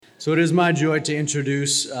So it is my joy to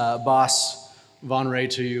introduce Boss Von Ray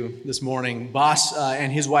to you this morning. Boss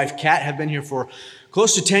and his wife Kat have been here for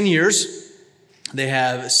close to 10 years. They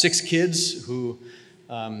have 6 kids who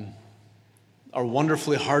are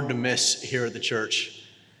wonderfully hard to miss here at the church.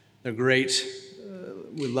 They're great.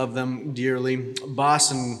 We love them dearly.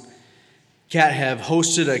 Boss and Kat have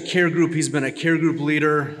hosted a care group. He's been a care group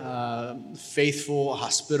leader, faithful,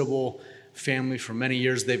 hospitable family for many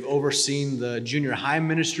years. They've overseen the junior high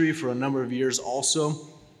ministry for a number of years also.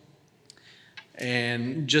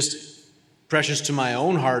 And just precious to my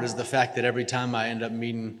own heart is the fact that every time I end up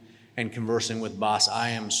meeting and conversing with Boss,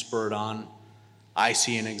 I am spurred on. I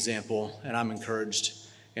see an example, and I'm encouraged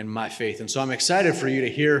in my faith. And so I'm excited for you to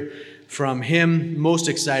hear from him, most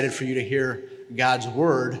excited for you to hear God's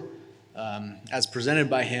word as presented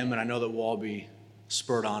by him, and I know that we'll all be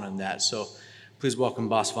spurred on in that. So please welcome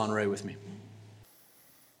Boss Von Ray with me.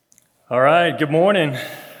 All right, good morning.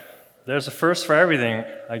 There's a first for everything,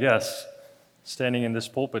 I guess. Standing in this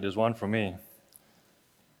pulpit is one for me.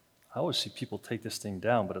 I always see people take this thing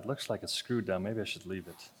down, but it looks like it's screwed down. Maybe I should leave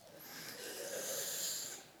it.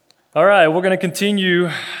 All right, we're going to continue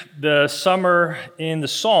the summer in the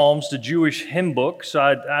Psalms, the Jewish hymn book. So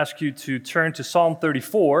I'd ask you to turn to Psalm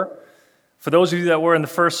 34. For those of you that were in the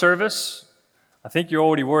first service, I think you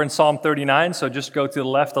already were in Psalm 39, so just go to the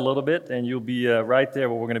left a little bit and you'll be right there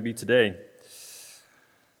where we're going to be today.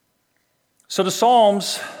 So the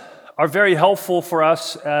Psalms are very helpful for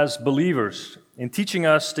us as believers in teaching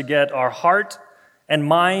us to get our heart and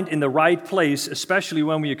mind in the right place, especially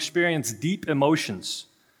when we experience deep emotions.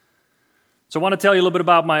 So I want to tell you a little bit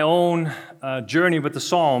about my own journey with the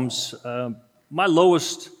Psalms. My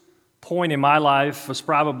lowest point in my life was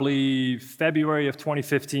probably February of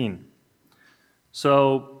 2015.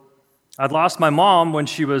 So I'd lost my mom when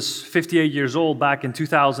she was 58 years old back in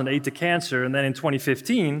 2008 to cancer, and then in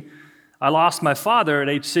 2015, I lost my father at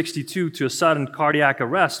age 62 to a sudden cardiac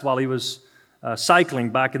arrest while he was cycling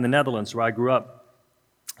back in the Netherlands where I grew up.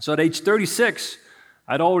 So at age 36,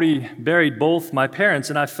 I'd already buried both my parents,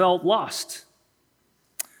 and I felt lost.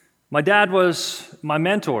 My dad was my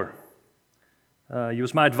mentor. He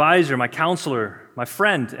was my advisor, my counselor, my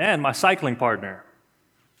friend, and my cycling partner.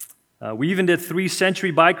 We even did 3 century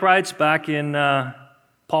bike rides back in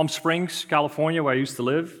Palm Springs, California, where I used to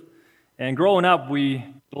live. And growing up, we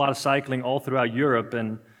did a lot of cycling all throughout Europe,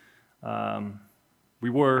 and we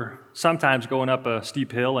were sometimes going up a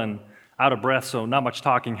steep hill and out of breath, so not much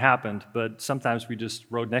talking happened, but sometimes we just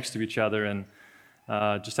rode next to each other and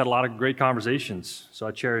just had a lot of great conversations, so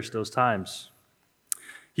I cherish those times.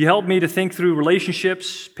 He helped me to think through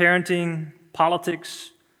relationships, parenting, politics,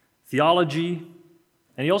 theology,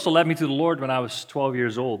 and he also led me to the Lord when I was 12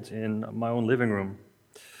 years old in my own living room.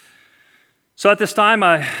 So at this time,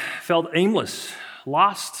 I felt aimless,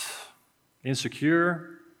 lost,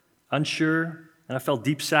 insecure, unsure, and I felt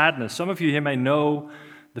deep sadness. Some of you here may know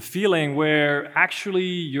the feeling where actually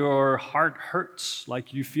your heart hurts,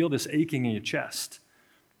 like you feel this aching in your chest.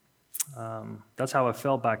 That's how I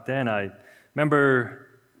felt back then. I remember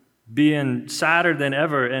being sadder than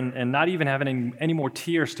ever and not even having any more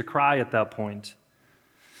tears to cry at that point.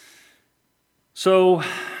 So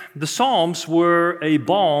the Psalms were a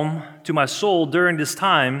balm to my soul during this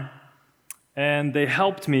time, and they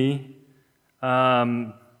helped me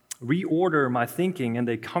reorder my thinking, and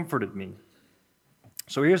they comforted me.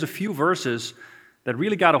 So here's a few verses that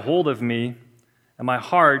really got a hold of me and my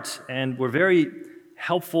heart and were very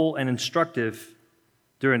helpful and instructive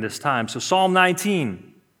during this time. So Psalm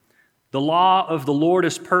 19, the law of the Lord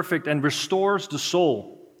is perfect and restores the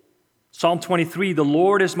soul. Psalm 23, the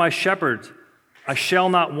Lord is my shepherd, I shall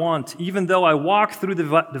not want. Even though I walk through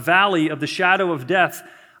the valley of the shadow of death,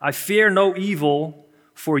 I fear no evil,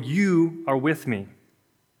 for you are with me.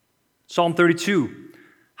 Psalm 32,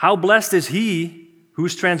 how blessed is he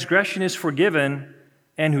whose transgression is forgiven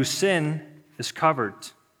and whose sin is covered.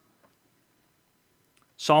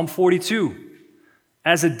 Psalm 42,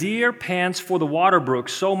 as a deer pants for the water brook,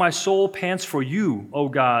 so my soul pants for you, O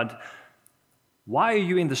God. Why are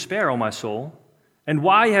you in despair, O my soul? And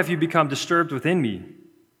why have you become disturbed within me?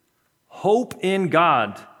 Hope in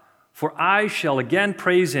God, for I shall again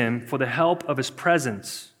praise him for the help of his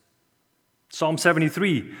presence. Psalm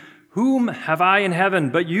 73, whom have I in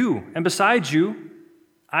heaven but you? And besides you,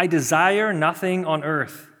 I desire nothing on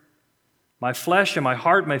earth. My flesh and my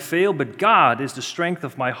heart may fail, but God is the strength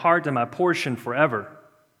of my heart and my portion forever.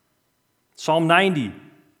 Psalm 90,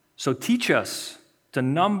 so teach us to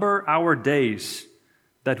number our days,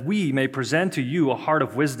 that we may present to you a heart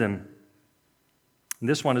of wisdom. And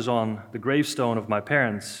this one is on the gravestone of my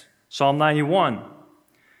parents. Psalm 91,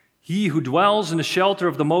 He who dwells in the shelter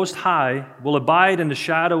of the Most High will abide in the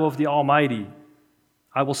shadow of the Almighty.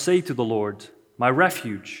 I will say to the Lord, my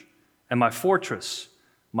refuge and my fortress,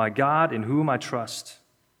 my God in whom I trust.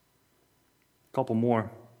 A couple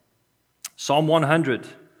more. Psalm 100.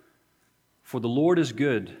 For the Lord is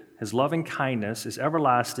good, his loving kindness is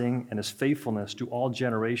everlasting, and his faithfulness to all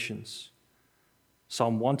generations.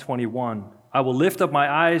 Psalm 121. I will lift up my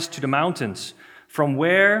eyes to the mountains. From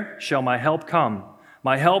where shall my help come?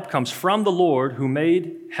 My help comes from the Lord who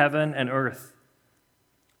made heaven and earth.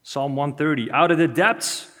 Psalm 130. Out of the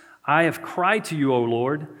depths I have cried to you, O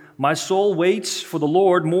Lord. My soul waits for the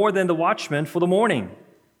Lord more than the watchman for the morning.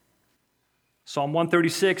 Psalm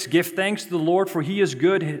 136, give thanks to the Lord, for he is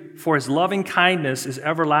good, for his loving kindness is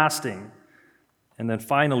everlasting. And then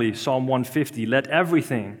finally, Psalm 150, let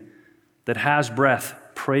everything that has breath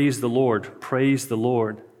praise the Lord, praise the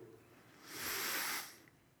Lord.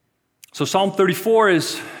 So Psalm 34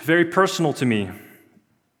 is very personal to me,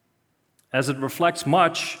 as it reflects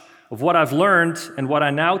much of what I've learned and what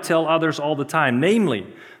I now tell others all the time, namely,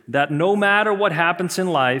 that no matter what happens in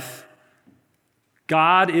life,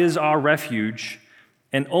 God is our refuge,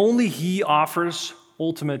 and only he offers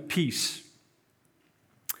ultimate peace.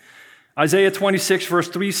 Isaiah 26, verse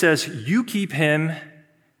 3 says, you keep him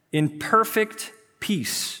in perfect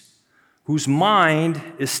peace, whose mind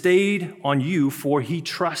is stayed on you, for he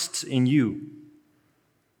trusts in you.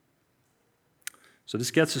 So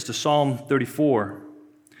this gets us to Psalm 34.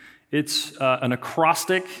 It's an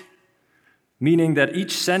acrostic, meaning that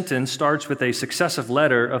each sentence starts with a successive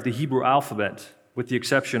letter of the Hebrew alphabet, with the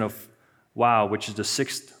exception of Wow, which is the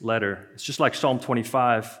sixth letter. It's just like Psalm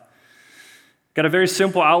 25. Got a very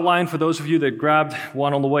simple outline for those of you that grabbed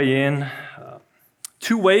one on the way in.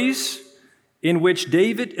 Two ways in which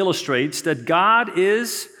David illustrates that God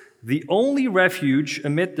is the only refuge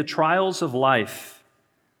amid the trials of life.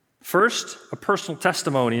 First, a personal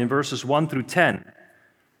testimony in verses 1 through 10.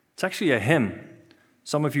 It's actually a hymn.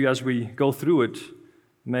 Some of you, as we go through it,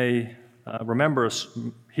 may remember us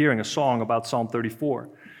hearing a song about Psalm 34.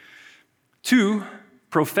 Two,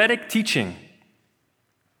 prophetic teaching,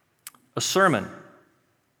 a sermon.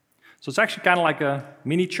 So it's actually kind of like a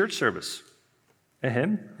mini church service, a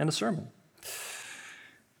hymn and a sermon.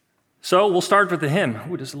 So we'll start with the hymn.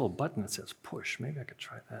 Ooh, there's a little button that says push. Maybe I could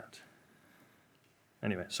try that.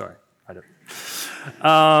 Anyway, sorry, I did.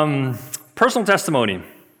 Personal testimony,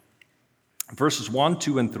 verses 1,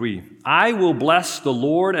 2, and 3. I will bless the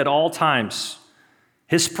Lord at all times.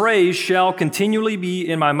 His praise shall continually be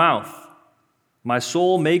in my mouth. My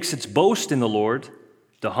soul makes its boast in the Lord.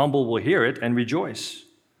 The humble will hear it and rejoice.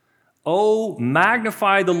 Oh,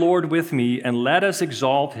 magnify the Lord with me, and let us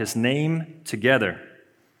exalt his name together.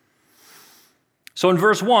 So in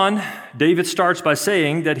verse 1, David starts by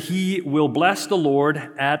saying that he will bless the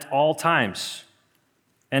Lord at all times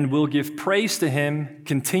and will give praise to him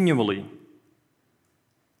continually.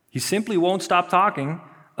 He simply won't stop talking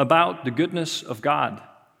about the goodness of God.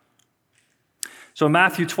 So in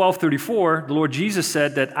Matthew 12:34, the Lord Jesus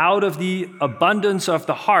said that out of the abundance of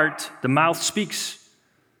the heart, the mouth speaks.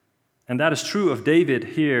 And that is true of David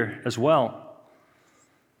here as well.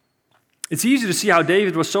 It's easy to see how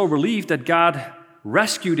David was so relieved that God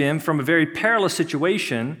rescued him from a very perilous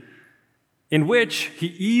situation in which he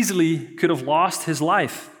easily could have lost his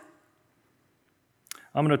life.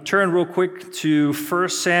 I'm going to turn real quick to 1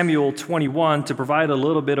 Samuel 21 to provide a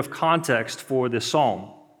little bit of context for this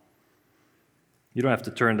psalm. You don't have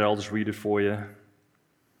to turn there, I'll just read it for you.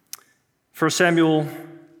 1 Samuel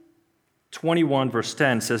 21, verse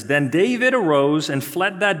 10 says, Then David arose and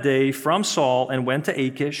fled that day from Saul and went to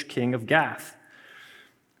Achish, king of Gath.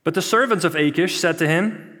 But the servants of Achish said to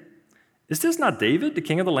him, Is this not David, the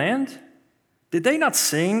king of the land? Did they not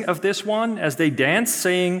sing of this one as they danced,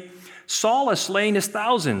 saying, Saul has slain his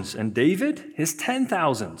thousands, and David his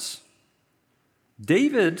 10,000s?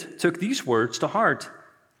 David took these words to heart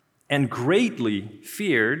and greatly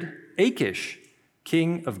feared Achish,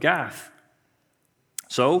 king of Gath.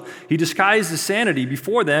 So he disguised his sanity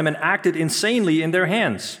before them and acted insanely in their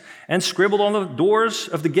hands, and scribbled on the doors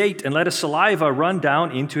of the gate and let his saliva run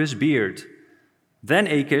down into his beard. Then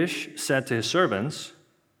Achish said to his servants,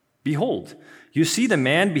 Behold, you see the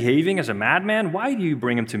man behaving as a madman. Why do you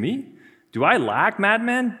bring him to me? Do I lack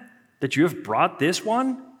madmen that you have brought this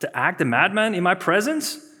one to act a madman in my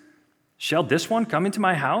presence? Shall this one come into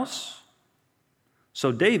my house?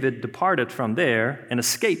 So David departed from there and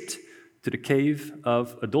escaped to the cave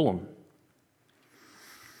of Adullam.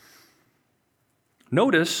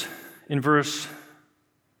 Notice in verse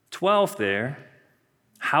 12 there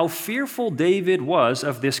how fearful David was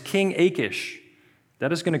of this King Achish,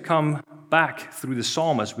 that is going to come back through the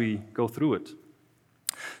psalm as we go through it.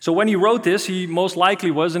 So when he wrote this, he most likely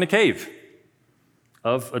was in a cave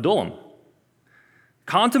of Adullam,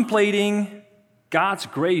 contemplating God's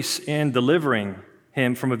grace in delivering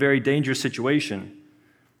him from a very dangerous situation.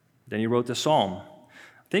 Then he wrote this psalm.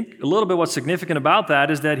 I think a little bit what's significant about that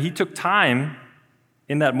is that he took time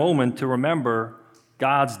in that moment to remember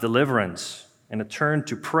God's deliverance and to turn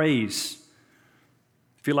to praise.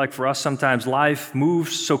 I feel like for us sometimes life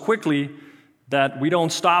moves so quickly that we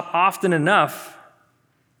don't stop often enough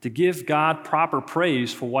to give God proper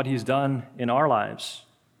praise for what he's done in our lives.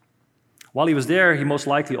 While he was there, he most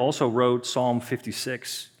likely also wrote Psalm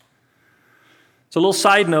 56. So a little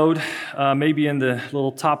side note, maybe in the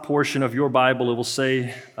little top portion of your Bible, it will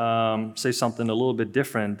say something a little bit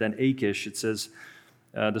different than Achish. It says,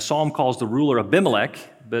 the psalm calls the ruler Abimelech,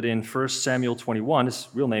 but in 1 Samuel 21, his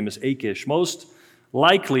real name is Achish. Most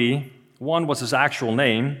likely, one was his actual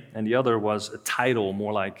name, and the other was a title,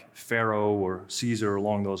 more like Pharaoh or Caesar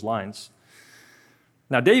along those lines.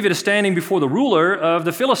 Now, David is standing before the ruler of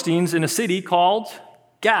the Philistines in a city called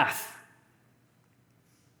Gath.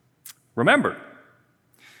 Remember,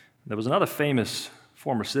 there was another famous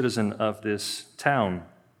former citizen of this town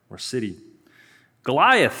or city.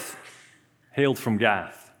 Goliath hailed from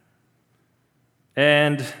Gath.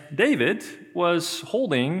 And David was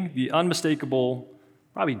holding the unmistakable,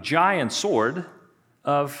 probably giant sword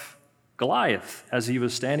of Goliath as he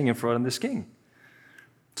was standing in front of this king.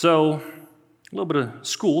 So, a little bit of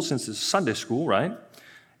school, since it's Sunday school, right?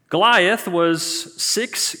 Goliath was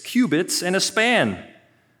 6 cubits and a span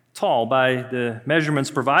tall by the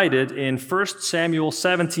measurements provided in 1 Samuel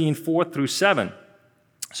 17, 4 through 7.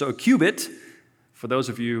 So a cubit, for those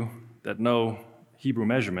of you that know Hebrew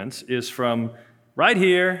measurements, is from right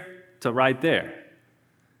here to right there.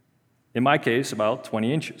 In my case, about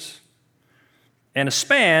 20 inches. And a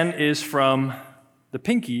span is from the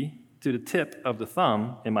pinky to the tip of the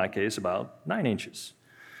thumb, in my case, about 9 inches.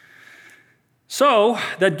 So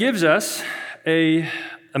that gives us a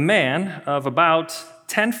man of about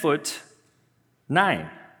 10 foot 9.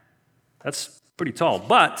 That's pretty tall.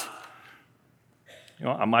 But,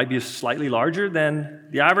 I might be slightly larger than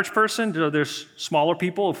the average person. There's smaller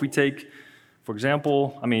people. If we take, for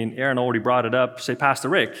example, Aaron already brought it up, say Pastor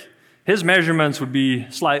Rick. His measurements would be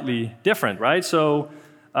slightly different, right? So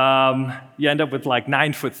you end up with like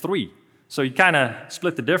 9'3". So you kind of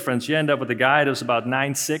split the difference. You end up with a guy that's about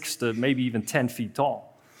 9'6" to maybe even 10 feet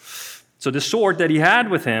tall. So the sword that he had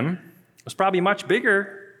with him was probably much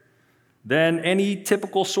bigger than any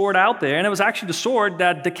typical sword out there. And it was actually the sword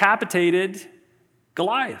that decapitated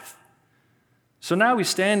Goliath. So now he's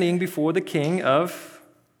standing before the king of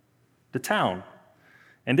the town.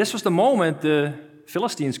 And this was the moment the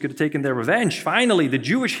Philistines could have taken their revenge. Finally, the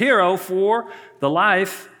Jewish hero for the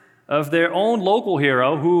life of their own local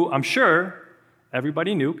hero, who I'm sure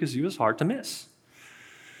everybody knew because he was hard to miss.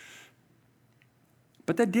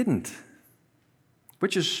 But they didn't,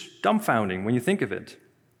 which is dumbfounding when you think of it.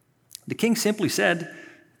 The king simply said,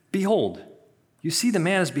 "Behold, you see the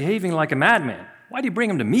man is behaving like a madman. Why do you bring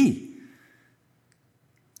him to me?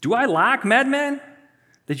 Do I lack madman,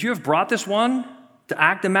 that you have brought this one to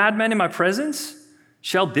act a madman in my presence?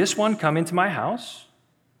 Shall this one come into my house?"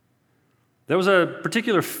 There was a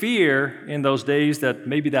particular fear in those days that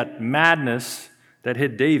maybe that madness that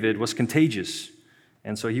hit David was contagious.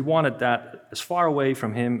 And so he wanted that as far away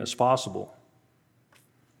from him as possible.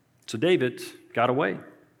 So David got away,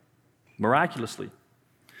 miraculously.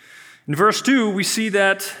 In verse 2, we see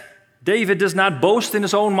that David does not boast in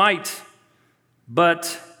his own might,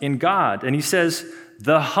 but in God. And he says,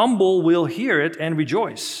 "The humble will hear it and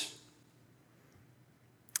rejoice."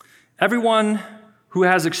 Everyone who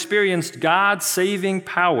has experienced God's saving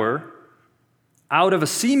power out of a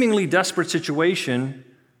seemingly desperate situation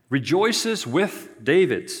rejoices with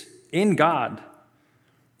David in God.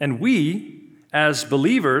 And we, as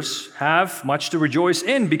believers, have much to rejoice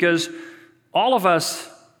in because all of us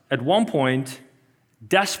at one point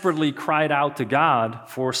desperately cried out to God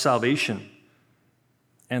for salvation.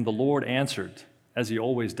 And the Lord answered, as he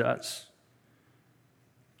always does.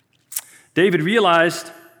 David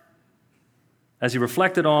realized, as he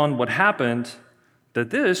reflected on what happened, that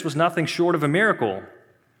this was nothing short of a miracle.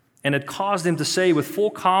 And it caused him to say with full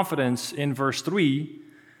confidence in verse 3,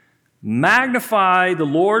 "Magnify the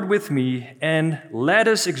Lord with me, and let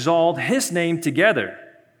us exalt his name together."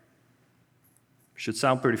 Should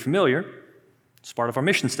sound pretty familiar. It's part of our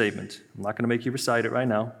mission statement. I'm not going to make you recite it right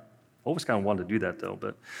now. Always kind of wanted to do that, though.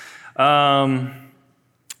 But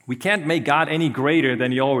we can't make God any greater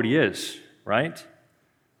than he already is, right?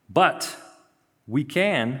 But we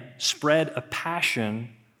can spread a passion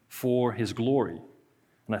for his glory.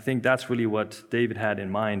 And I think that's really what David had in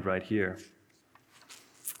mind right here.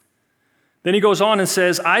 Then he goes on and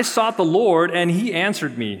says, I sought the Lord, and he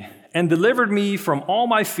answered me and delivered me from all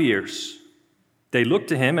my fears. They looked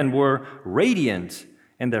to him and were radiant,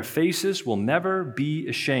 and their faces will never be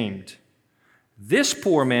ashamed. This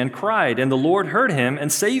poor man cried, and the Lord heard him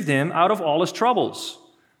and saved him out of all his troubles.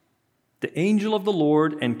 The angel of the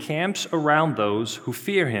Lord encamps around those who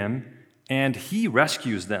fear him, and he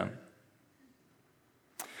rescues them.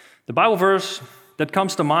 The Bible verse that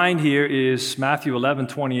comes to mind here is Matthew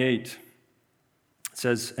 11:28. It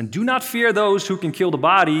says, and do not fear those who can kill the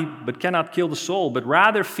body, but cannot kill the soul, but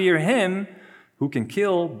rather fear him who can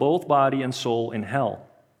kill both body and soul in hell.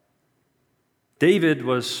 David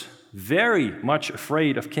was very much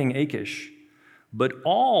afraid of King Achish, but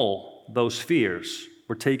all those fears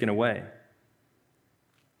were taken away.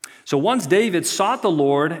 So once David sought the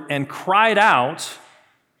Lord and cried out,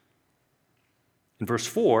 in verse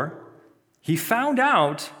 4, he found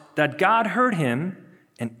out that God heard him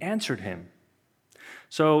and answered him.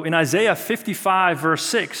 So in Isaiah 55, verse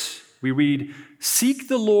 6, we read, seek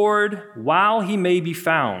the Lord while he may be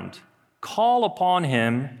found. Call upon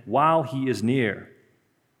him while he is near.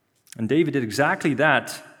 And David did exactly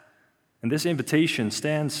that. And this invitation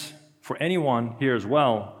stands for anyone here as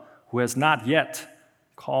well who has not yet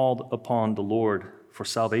called upon the Lord for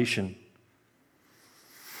salvation.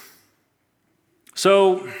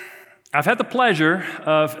 So I've had the pleasure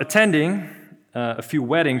of attending a few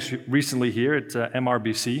weddings recently here at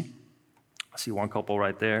MRBC. I see one couple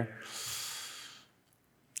right there.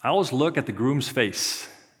 I always look at the groom's face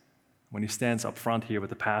when he stands up front here with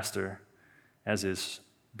the pastor as his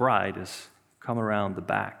bride is coming around the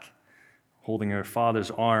back, holding her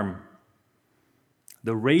father's arm.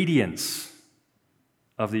 The radiance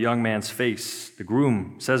of the young man's face, the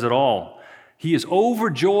groom, says it all. He is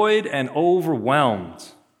overjoyed and overwhelmed.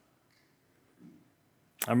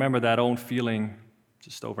 I remember that own feeling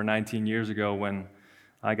just over 19 years ago when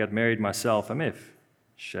I got married myself. I may have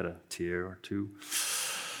shed a tear or two.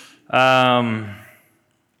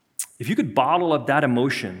 If you could bottle up that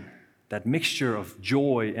emotion, that mixture of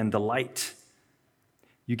joy and delight,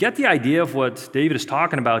 you get the idea of what David is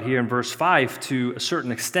talking about here in verse 5 to a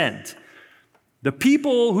certain extent. The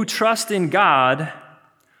people who trust in God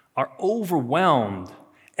are overwhelmed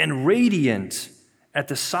and radiant at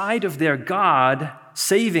the sight of their God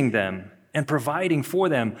saving them and providing for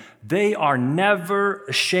them. They are never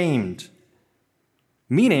ashamed.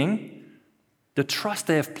 Meaning, the trust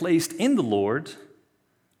they have placed in the Lord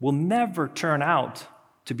will never turn out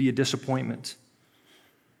to be a disappointment.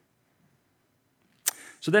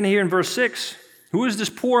 So then here in verse 6, who is this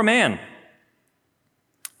poor man?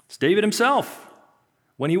 It's David himself,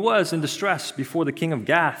 when he was in distress before the king of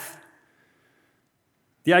Gath.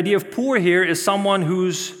 The idea of poor here is someone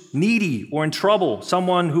who's needy or in trouble,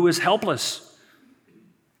 someone who is helpless.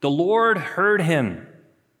 The Lord heard him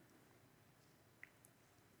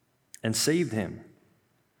and saved him.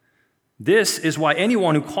 This is why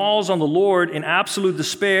anyone who calls on the Lord in absolute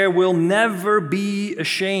despair will never be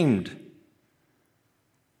ashamed.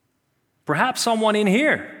 Perhaps someone in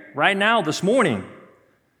here right now this morning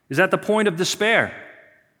is at the point of despair,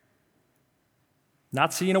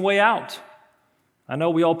 not seeing a way out. I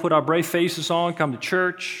know we all put our brave faces on, come to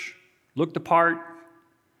church, look the part,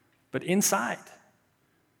 but inside,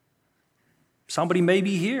 somebody may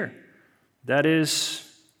be here that is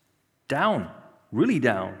down, really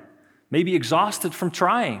down, maybe exhausted from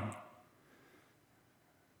trying.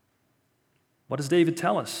 What does David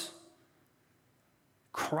tell us?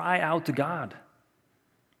 Cry out to God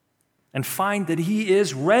and find that He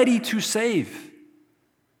is ready to save.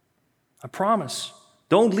 I promise.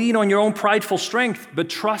 Don't lean on your own prideful strength, but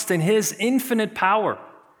trust in His infinite power.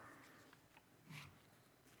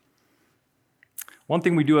 One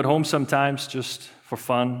thing we do at home sometimes, just for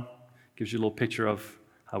fun, gives you a little picture of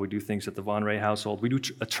how we do things at the Von Ray household. We do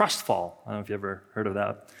a trust fall. I don't know if you ever heard of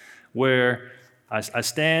that, where I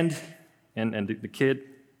stand and the kid,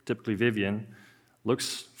 typically Vivian,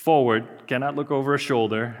 looks forward, cannot look over her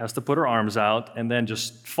shoulder, has to put her arms out, and then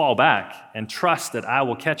just fall back and trust that I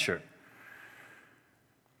will catch her.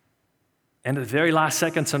 And at the very last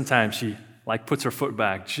second, sometimes she puts her foot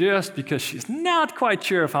back just because she's not quite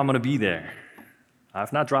sure if I'm going to be there.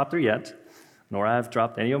 I've not dropped her yet, nor I've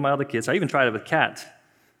dropped any of my other kids. I even tried it with Kat,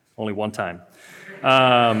 only one time.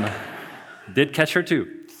 Did catch her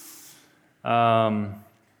too. That's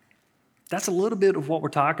a little bit of what we're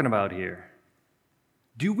talking about here.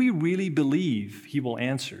 Do we really believe He will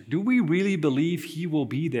answer? Do we really believe He will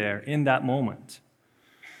be there in that moment?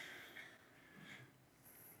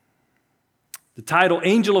 The title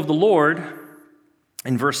Angel of the Lord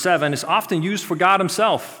in verse 7 is often used for God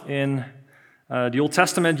himself. In the Old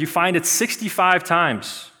Testament, you find it 65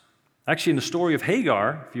 times. Actually, in the story of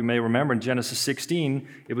Hagar, if you may remember in Genesis 16,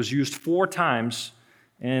 it was used 4 times,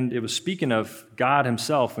 and it was speaking of God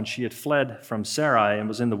himself when she had fled from Sarai and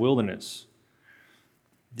was in the wilderness.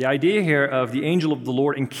 The idea here of the angel of the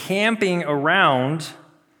Lord encamping around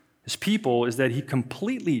his people is that he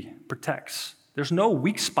completely protects. There's no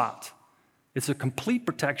weak spot. It's a complete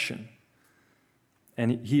protection.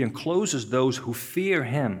 And he encloses those who fear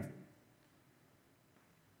him.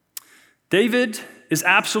 David is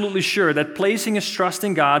absolutely sure that placing his trust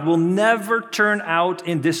in God will never turn out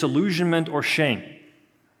in disillusionment or shame.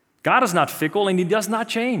 God is not fickle and he does not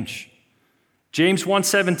change. James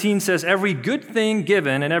 1:17 says, "Every good thing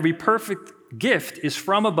given and every perfect gift is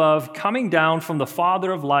from above, coming down from the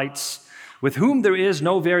Father of lights, with whom there is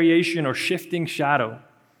no variation or shifting shadow."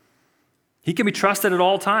 He can be trusted at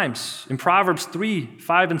all times. In Proverbs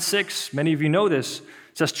 3:5 and 6, many of you know this,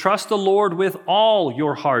 it says, "Trust the Lord with all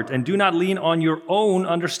your heart and do not lean on your own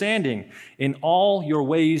understanding. In all your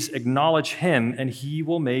ways acknowledge him and he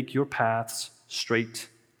will make your paths straight."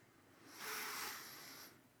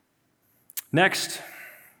 Next,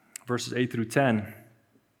 verses 8 through 10.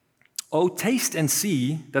 "Oh, taste and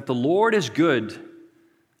see that the Lord is good.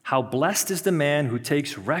 How blessed is the man who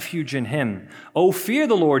takes refuge in him. Oh, fear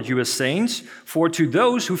the Lord, you his saints, for to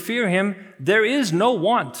those who fear him there is no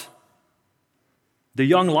want. The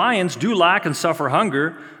young lions do lack and suffer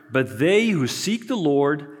hunger, but they who seek the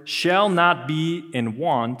Lord shall not be in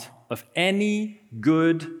want of any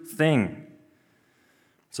good thing."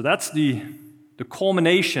 So that's the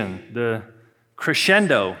culmination, the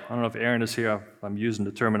crescendo. I don't know if Aaron is here, if I'm using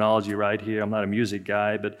the terminology right here. I'm not a music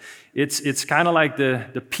guy, but it's kind of like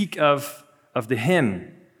the peak of the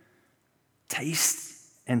hymn.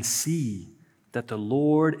 Taste and see that the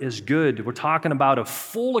Lord is good. We're talking about a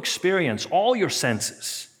full experience, all your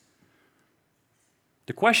senses.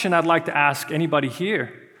 The question I'd like to ask anybody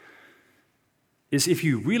here is if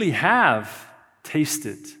you really have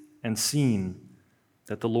tasted and seen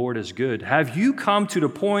that the Lord is good. Have you come to the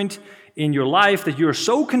point in your life that you're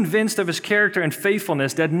so convinced of his character and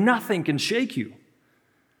faithfulness that nothing can shake you?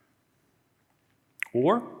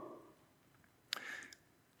 Or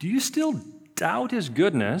do you still doubt his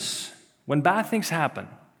goodness when bad things happen?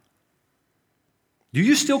 Do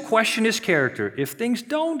you still question his character if things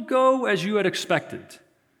don't go as you had expected?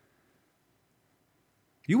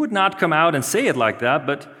 You would not come out and say it like that,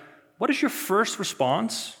 but what is your first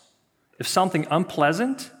response if something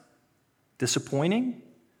unpleasant, disappointing,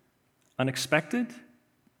 unexpected,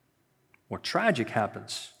 or tragic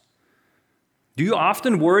happens? Do you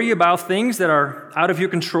often worry about things that are out of your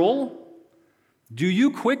control? Do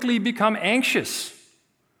you quickly become anxious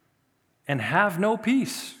and have no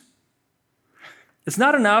peace? It's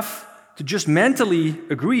not enough to just mentally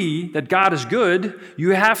agree that God is good.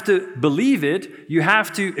 You have to believe it. You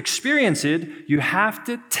have to experience it. You have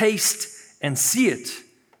to taste and see it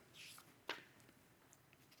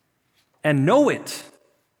and know it.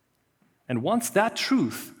 And once that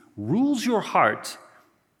truth rules your heart,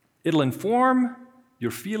 it'll inform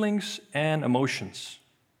your feelings and emotions.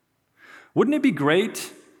 Wouldn't it be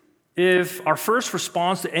great if our first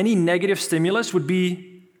response to any negative stimulus would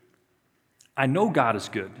be, I know God is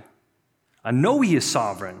good. I know he is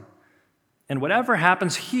sovereign. And whatever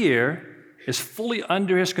happens here is fully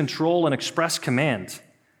under his control and express command.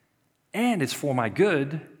 And it's for my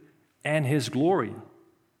good and his glory.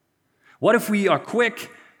 What if we are quick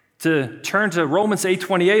to turn to Romans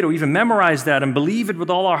 8:28 or even memorize that and believe it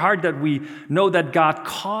with all our heart that we know that God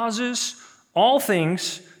causes all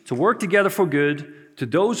things to work together for good to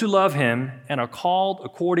those who love him and are called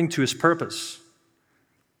according to his purpose?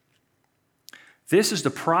 This is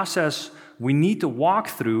the process we need to walk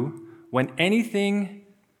through when anything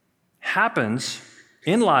happens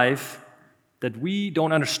in life that we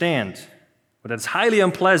don't understand, or that's highly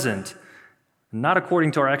unpleasant, not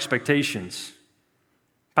according to our expectations.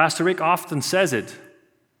 Pastor Rick often says it.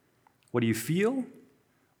 What do you feel?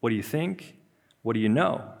 What do you think? What do you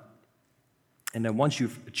know? And then once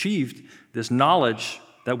you've achieved this knowledge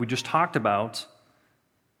that we just talked about,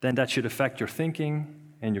 then that should affect your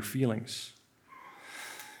thinking and your feelings.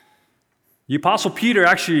 The Apostle Peter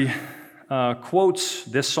actually quotes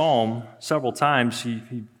this psalm several times.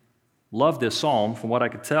 He loved this psalm, from what I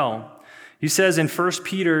could tell. He says in 1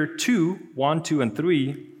 Peter 2:1, 2, and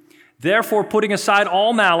 3, "Therefore, putting aside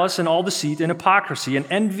all malice and all deceit and hypocrisy and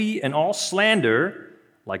envy and all slander,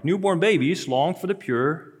 like newborn babies, long for the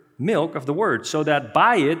pure milk of the word, so that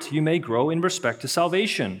by it you may grow in respect to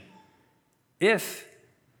salvation, if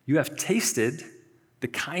you have tasted the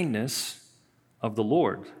kindness of the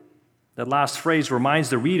Lord. That last phrase reminds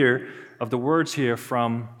the reader of the words here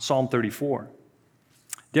from Psalm 34.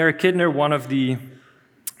 Derek Kidner, one of the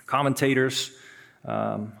commentators,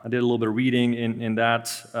 I did a little bit of reading in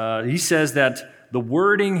that. He says that the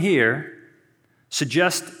wording here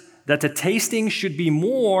suggests that the tasting should be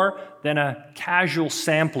more than a casual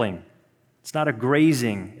sampling. It's not a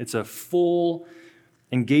grazing, it's a full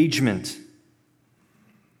engagement.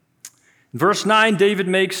 In verse 9, David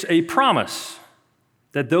makes a promise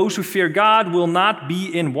that those who fear God will not be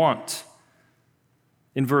in want.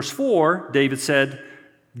 In verse 4, David said,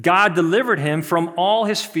 God delivered him from all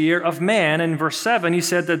his fear of man. And in verse 7, he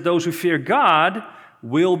said that those who fear God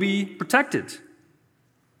will be protected.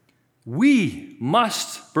 We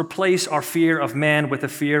must replace our fear of man with the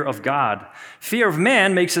fear of God. Fear of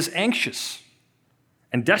man makes us anxious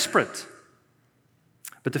and desperate.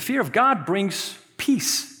 But the fear of God brings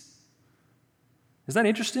peace. Is that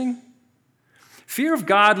interesting? Fear of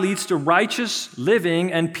God leads to righteous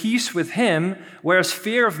living and peace with Him, whereas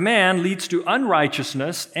fear of man leads to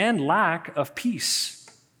unrighteousness and lack of peace.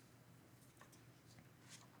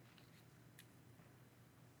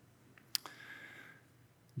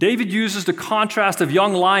 David uses the contrast of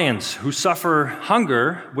young lions who suffer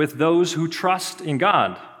hunger with those who trust in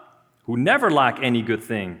God, who never lack any good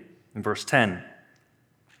thing, in verse 10.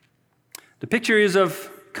 The picture is of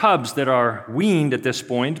cubs that are weaned at this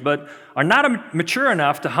point, but are not mature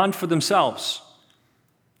enough to hunt for themselves,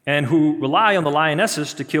 and who rely on the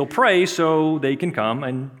lionesses to kill prey so they can come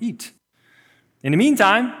and eat. In the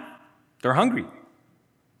meantime, they're hungry.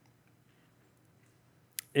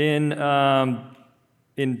 In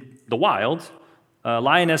the wild,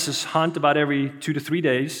 lionesses hunt about every 2 to 3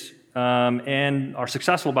 days and are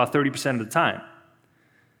successful about 30% of the time.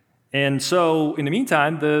 And so, in the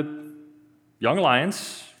meantime, the young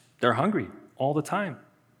lions, they're hungry all the time,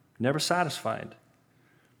 never satisfied.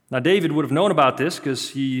 Now, David would have known about this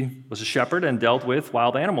because he was a shepherd and dealt with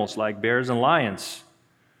wild animals like bears and lions.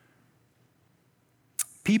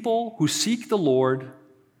 People who seek the Lord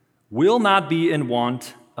will not be in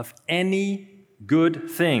want of any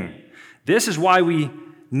good thing. This is why we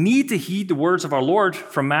need to heed the words of our Lord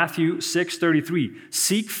from Matthew 6:33.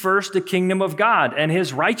 Seek first the kingdom of God and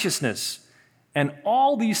His righteousness, and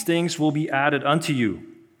all these things will be added unto you.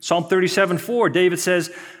 Psalm 37:4, David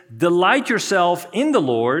says, delight yourself in the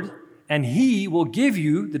Lord, and He will give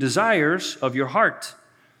you the desires of your heart.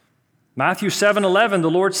 Matthew 7:11, the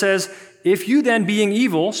Lord says, if you then being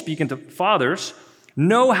evil, speaking to fathers,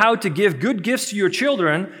 know how to give good gifts to your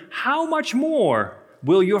children, how much more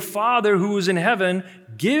will your Father who is in heaven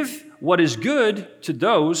give what is good to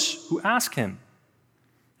those who ask Him?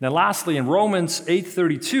 Now lastly, in Romans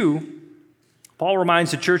 8:32, Paul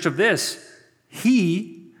reminds the church of this.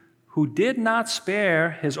 He who did not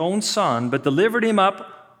spare His own Son, but delivered Him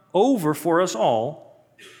up over for us all,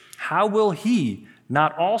 how will He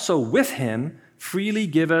not also with Him freely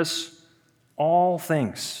give us all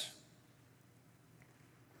things?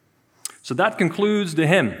 So that concludes the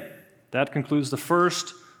hymn. That concludes the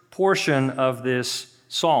first portion of this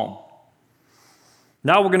psalm.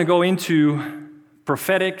 Now we're going to go into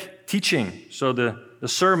prophetic teaching, so the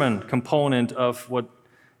sermon component of what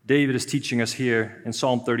David is teaching us here in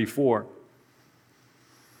Psalm 34.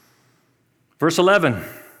 Verse 11,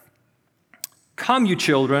 come, you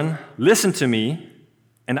children, listen to me,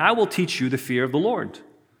 and I will teach you the fear of the Lord.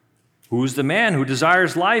 Who is the man who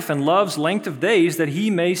desires life and loves length of days that he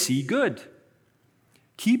may see good?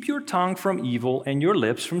 Keep your tongue from evil and your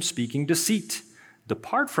lips from speaking deceit.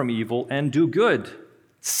 Depart from evil and do good.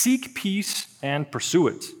 Seek peace and pursue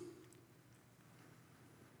it.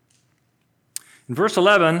 In verse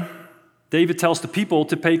 11, David tells the people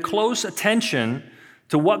to pay close attention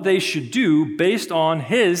to what they should do based on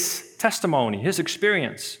his testimony, his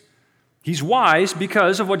experience. He's wise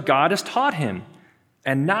because of what God has taught him,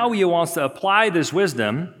 and now he wants to apply this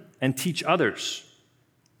wisdom and teach others.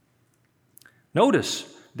 Notice,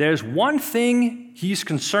 there's one thing he's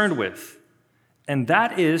concerned with, and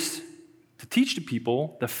that is to teach the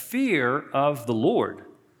people the fear of the Lord.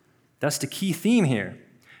 That's the key theme here,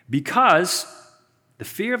 because the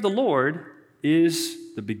fear of the Lord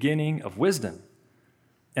is the beginning of wisdom,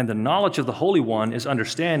 and the knowledge of the Holy One is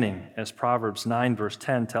understanding, as Proverbs 9 verse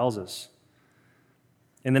 10 tells us.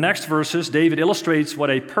 In the next verses, David illustrates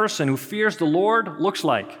what a person who fears the Lord looks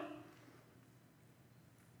like,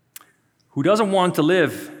 who doesn't want to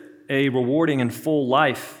live a rewarding and full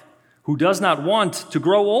life, who does not want to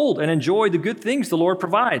grow old and enjoy the good things the Lord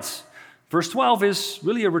provides. Verse 12 is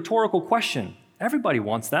really a rhetorical question. Everybody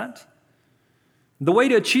wants that. The way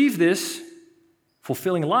to achieve this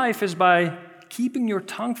Fulfilling life is by keeping your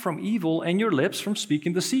tongue from evil and your lips from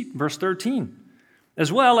speaking deceit, verse 13,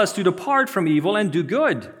 as well as to depart from evil and do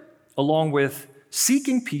good, along with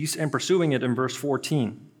seeking peace and pursuing it in verse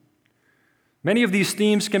 14. Many of these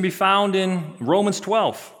themes can be found in Romans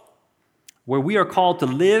 12, where we are called to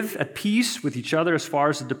live at peace with each other as far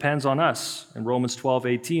as it depends on us, in Romans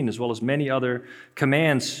 12:18, as well as many other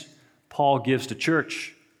commands Paul gives to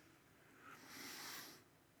church.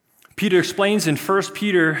 Peter explains in 1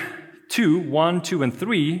 Peter 2:1, 2, and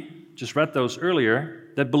 3, just read those earlier,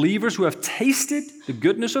 that believers who have tasted the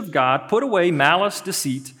goodness of God put away malice,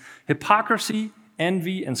 deceit, hypocrisy,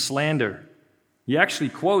 envy, and slander. He actually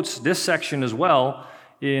quotes this section as well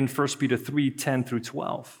in 1 Peter 3:10 through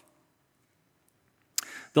 12.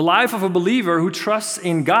 The life of a believer who trusts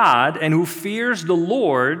in God and who fears the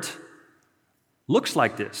Lord looks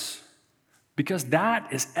like this, because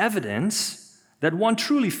that is evidence that one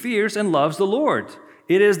truly fears and loves the Lord.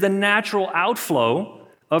 It is the natural outflow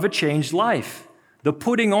of a changed life, the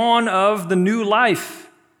putting on of the new life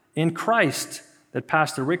in Christ that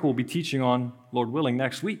Pastor Rick will be teaching on, Lord willing,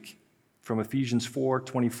 next week from Ephesians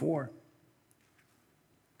 4:24.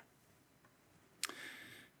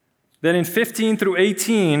 Then in 15 through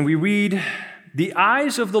 18, we read, "The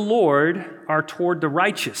eyes of the Lord are toward the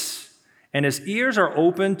righteous, and his ears are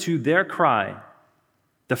open to their cry.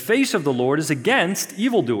 The face of the Lord is against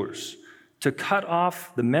evildoers, to cut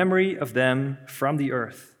off the memory of them from the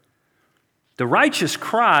earth. The righteous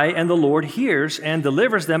cry, and the Lord hears and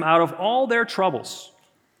delivers them out of all their troubles.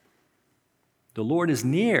 The Lord is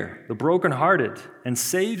near the brokenhearted and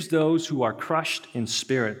saves those who are crushed in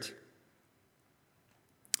spirit."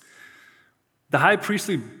 The high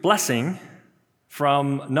priestly blessing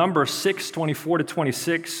from Numbers 6:24 to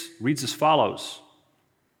 26 reads as follows: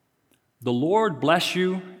 "The Lord bless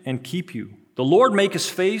you and keep you. The Lord make his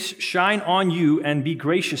face shine on you and be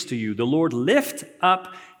gracious to you. The Lord lift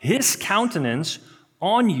up his countenance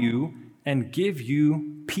on you and give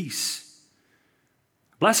you peace."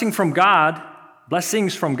 Blessings from God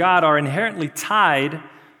are inherently tied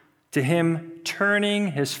to him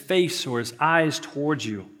turning his face or his eyes towards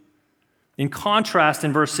you. In contrast,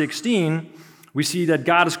 in verse 16, we see that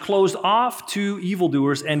God is closed off to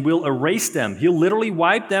evildoers and will erase them. He'll literally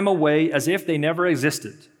wipe them away as if they never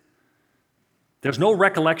existed. There's no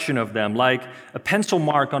recollection of them, like a pencil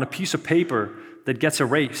mark on a piece of paper that gets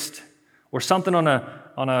erased, or something on a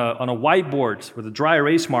whiteboard with a dry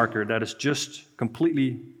erase marker that is just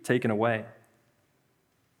completely taken away.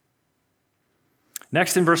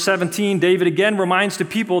 Next, in verse 17, David again reminds the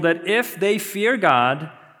people that if they fear God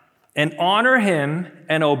and honor him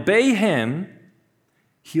and obey him,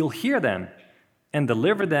 he'll hear them and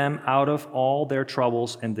deliver them out of all their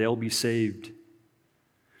troubles, and they'll be saved.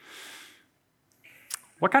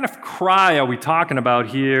 What kind of cry are we talking about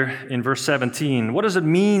here in verse 17? What does it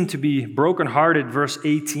mean to be brokenhearted, verse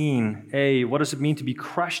 18a? What does it mean to be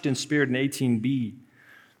crushed in spirit in 18b?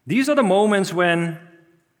 These are the moments when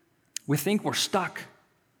we think we're stuck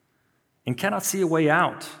and cannot see a way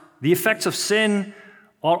out. The effects of sin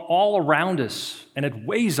are all around us, and it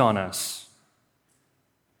weighs on us.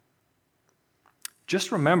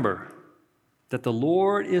 Just remember that the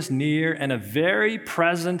Lord is near and a very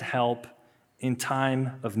present help in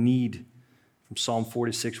time of need, from Psalm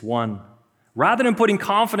 46:1. Rather than putting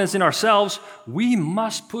confidence in ourselves, we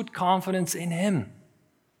must put confidence in him.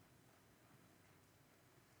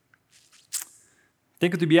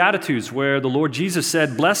 Think of the Beatitudes, where the Lord Jesus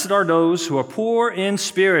said, "Blessed are those who are poor in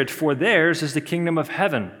spirit, for theirs is the kingdom of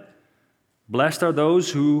heaven. Blessed are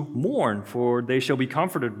those who mourn, for they shall be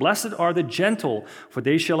comforted. Blessed are the gentle, for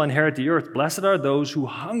they shall inherit the earth. Blessed are those who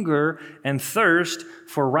hunger and thirst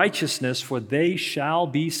for righteousness, for they shall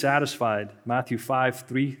be satisfied." Matthew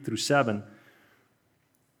 5:3-7.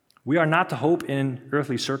 We are not to hope in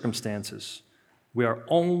earthly circumstances. We are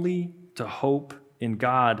only to hope in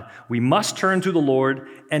God. We must turn to the Lord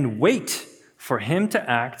and wait for him to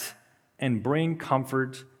act and bring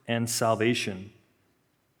comfort and salvation.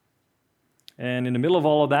 And in the middle of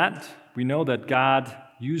all of that, we know that God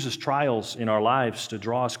uses trials in our lives to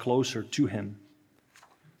draw us closer to him.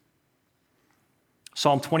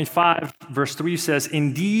 Psalm 25, verse 3 says,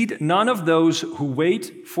 "Indeed, none of those who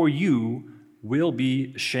wait for you will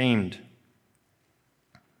be ashamed."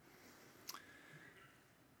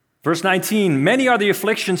 Verse 19, "Many are the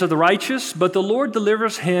afflictions of the righteous, but the Lord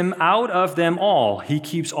delivers him out of them all. He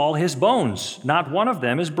keeps all his bones. Not one of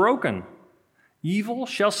them is broken. Evil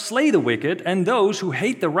shall slay the wicked, and those who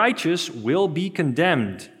hate the righteous will be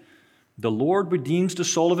condemned. The Lord redeems the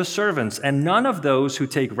soul of his servants, and none of those who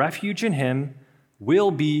take refuge in him will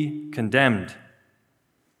be condemned."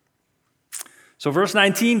 So verse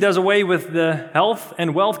 19 does away with the health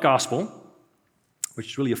and wealth gospel, which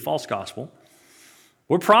is really a false gospel.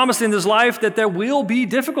 We're promised in this life that there will be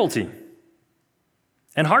difficulty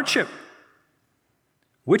and hardship,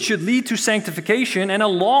 which should lead to sanctification and a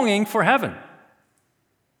longing for heaven.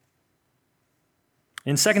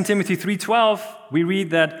 In 2 Timothy 3:12, we read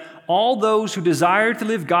that all those who desire to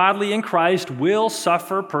live godly in Christ will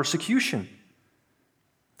suffer persecution.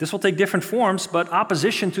 This will take different forms, but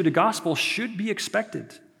opposition to the gospel should be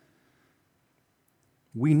expected.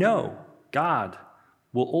 We know God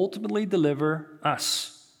will ultimately deliver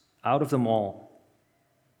us out of them all.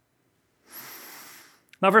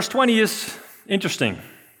 Now, verse 20 is interesting.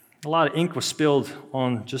 A lot of ink was spilled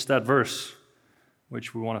on just that verse,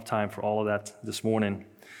 which we won't have time for all of that this morning.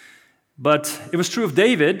 But it was true of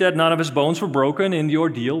David that none of his bones were broken in the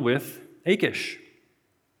ordeal with Achish.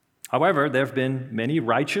 However, there have been many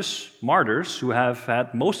righteous martyrs who have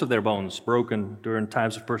had most of their bones broken during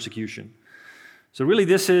times of persecution. So really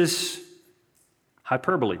this is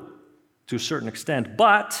hyperbole to a certain extent,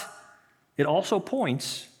 but it also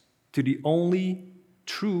points to the only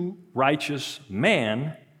true righteous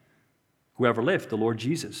man who ever lived, the Lord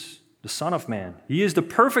Jesus, the Son of Man. He is the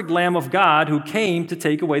perfect Lamb of God who came to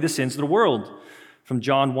take away the sins of the world, from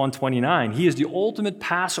John 1:29. He is the ultimate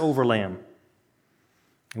Passover lamb.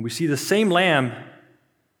 And we see the same lamb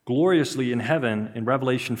gloriously in heaven in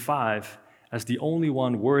Revelation 5 as the only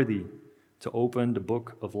one worthy to open the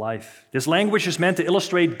book of life. This language is meant to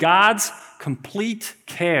illustrate God's complete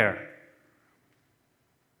care.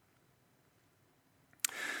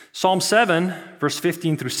 Psalm 7, verse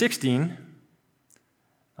 15 through 16,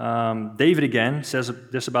 David again says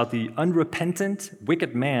this about the unrepentant,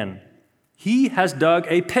 wicked man. He has dug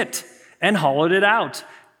a pit and hollowed it out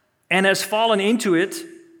and has fallen into it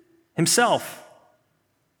himself,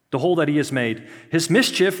 the hole that he has made. His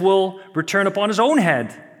mischief will return upon his own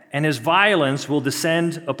head, and his violence will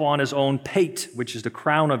descend upon his own pate, which is the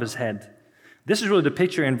crown of his head. This is really the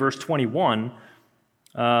picture in verse 21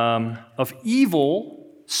 of evil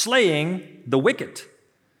slaying the wicked.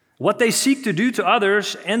 What they seek to do to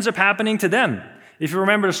others ends up happening to them. If you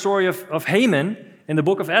remember the story of Haman in the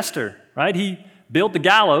book of Esther, right? He built the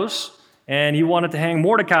gallows, and he wanted to hang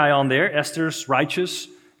Mordecai on there, Esther's righteous,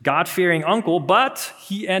 God-fearing uncle, but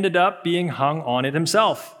he ended up being hung on it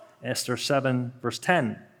himself. Esther 7, verse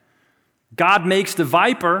 10. God makes the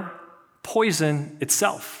viper poison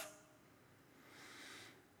itself.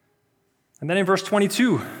 And then in verse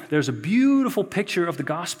 22, there's a beautiful picture of the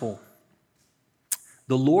gospel.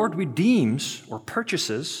 The Lord redeems or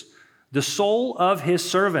purchases the soul of his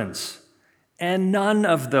servants, and none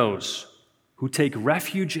of those who take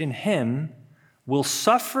refuge in him will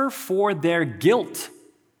suffer for their guilt.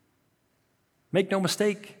 Make no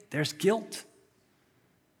mistake, there's guilt.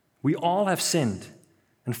 We all have sinned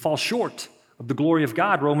and fall short of the glory of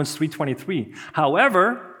God, Romans 3:23.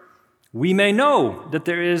 However, we may know that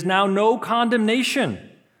there is now no condemnation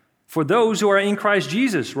for those who are in Christ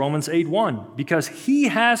Jesus, Romans 8:1, because he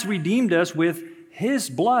has redeemed us with his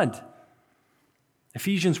blood.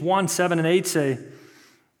 Ephesians 1:7 and 8 say,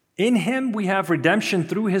 in him we have redemption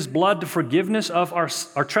through his blood, the forgiveness of our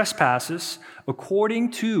trespasses,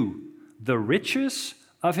 according to the riches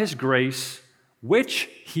of his grace, which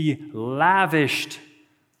he lavished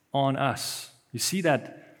on us. You see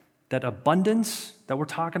that abundance that we're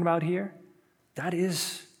talking about here? That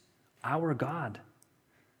is our God.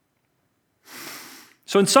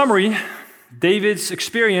 So in summary, David's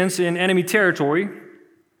experience in enemy territory,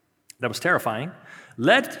 that was terrifying,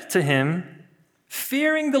 led to him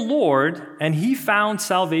fearing the Lord, and he found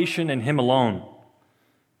salvation in him alone.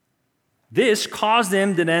 This caused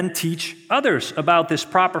him to then teach others about this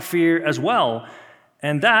proper fear as well,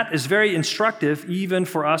 and that is very instructive even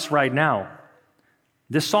for us right now.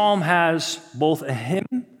 This psalm has both a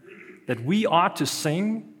hymn that we ought to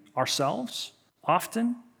sing ourselves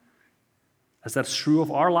often, as that's true of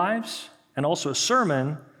our lives, and also a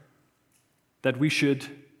sermon that we should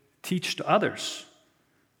teach to others.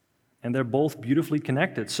 And they're both beautifully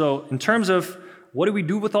connected. So in terms of what do we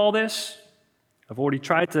do with all this, I've already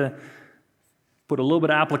tried to put a little bit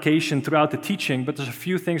of application throughout the teaching, but there's a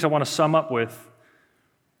few things I want to sum up with.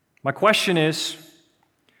 My question is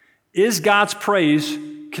God's praise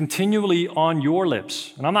continually on your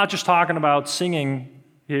lips? And I'm not just talking about singing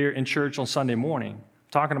here in church on Sunday morning.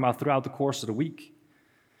 I'm talking about throughout the course of the week.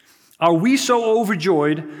 Are we so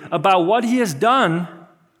overjoyed about what he has done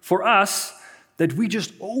for us that we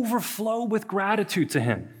just overflow with gratitude to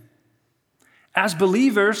him? As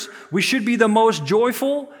believers, we should be the most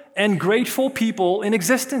joyful and grateful people in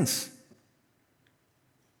existence.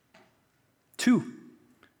 2,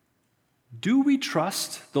 Do we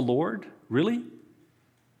trust the Lord, really?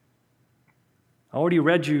 I already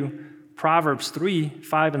read you Proverbs 3,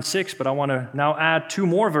 5, and 6, but I want to now add 2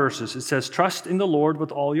 more verses. It says, trust in the Lord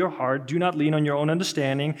with all your heart. Do not lean on your own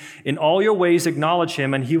understanding. In all your ways acknowledge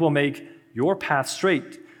him, and he will make your path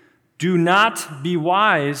straight. Do not be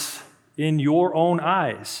wise in your own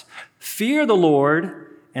eyes. Fear the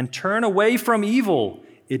Lord and turn away from evil.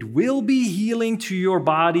 It will be healing to your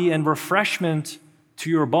body and refreshment to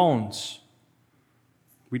your bones.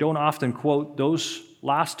 We don't often quote those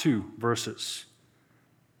last 2 verses,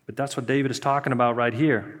 but that's what David is talking about right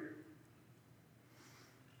here.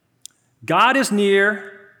 God is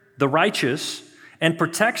near the righteous and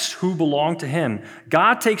protects who belong to him.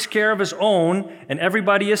 God takes care of his own, and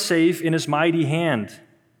everybody is safe in his mighty hand.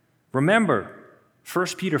 Remember, 1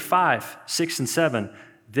 Peter 5, 6, and 7.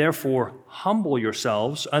 Therefore, humble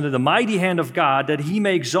yourselves under the mighty hand of God, that he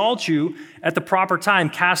may exalt you at the proper time,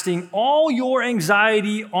 casting all your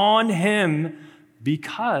anxiety on him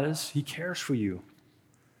because he cares for you.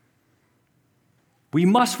 We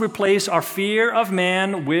must replace our fear of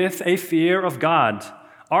man with a fear of God.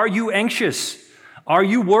 Are you anxious? Are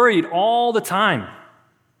you worried all the time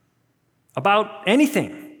about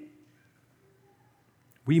anything?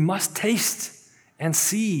 We must taste and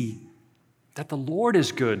see that the Lord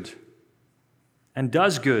is good and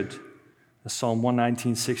does good, as Psalm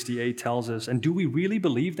 119:68 tells us. And do we really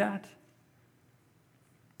believe that?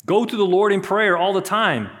 Go to the Lord in prayer all the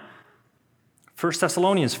time. 1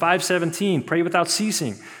 Thessalonians 5:17, pray without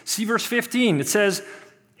ceasing. See verse 15, it says,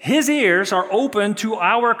 his ears are open to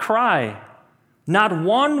our cry. Not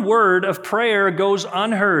one word of prayer goes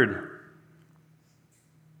unheard.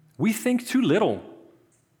 We think too little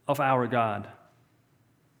of our God.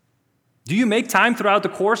 Do you make time throughout the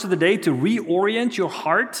course of the day to reorient your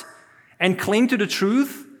heart and cling to the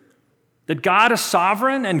truth that God is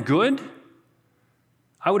sovereign and good?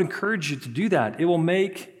 I would encourage you to do that. It will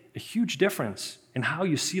make a huge difference in how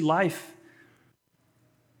you see life.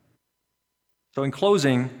 So in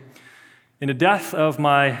closing, in the death of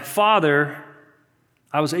my father,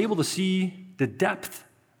 I was able to see the depth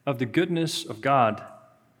of the goodness of God.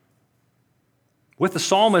 With the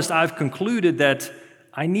psalmist, I've concluded that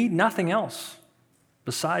I need nothing else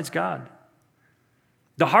besides God.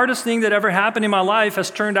 The hardest thing that ever happened in my life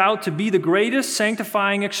has turned out to be the greatest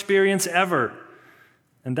sanctifying experience ever.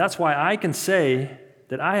 And that's why I can say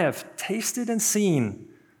that I have tasted and seen,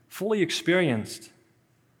 fully experienced,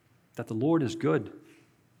 that the Lord is good.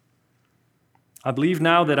 I believe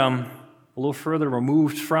now that I'm a little further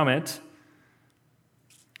removed from it,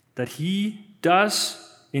 that he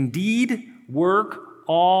does indeed work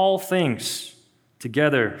all things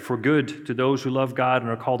together for good to those who love God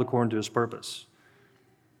and are called according to his purpose.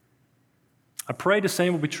 I pray the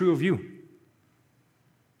same will be true of you.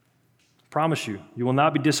 I promise you, you will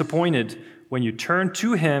not be disappointed when you turn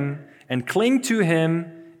to him and cling to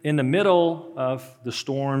him in the middle of the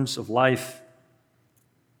storms of life.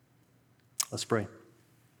 Let's pray.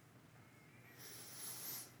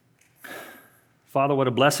 Father, what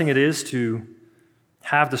a blessing it is to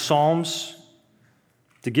have the Psalms,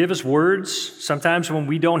 to give us words, sometimes when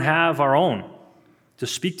we don't have our own, to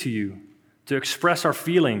speak to you, to express our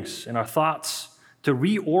feelings and our thoughts, to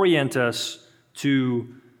reorient us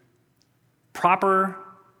to proper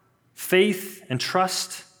faith and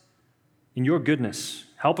trust in your goodness.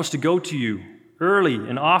 Help us to go to you early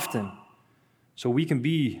and often so we can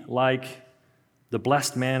be like the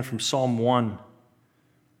blessed man from Psalm 1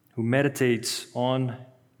 who meditates on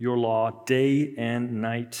your law day and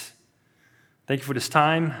night. Thank you for this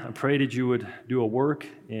time. I pray that you would do a work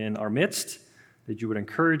in our midst, that you would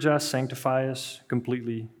encourage us, sanctify us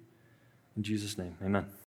completely. In Jesus' name, amen.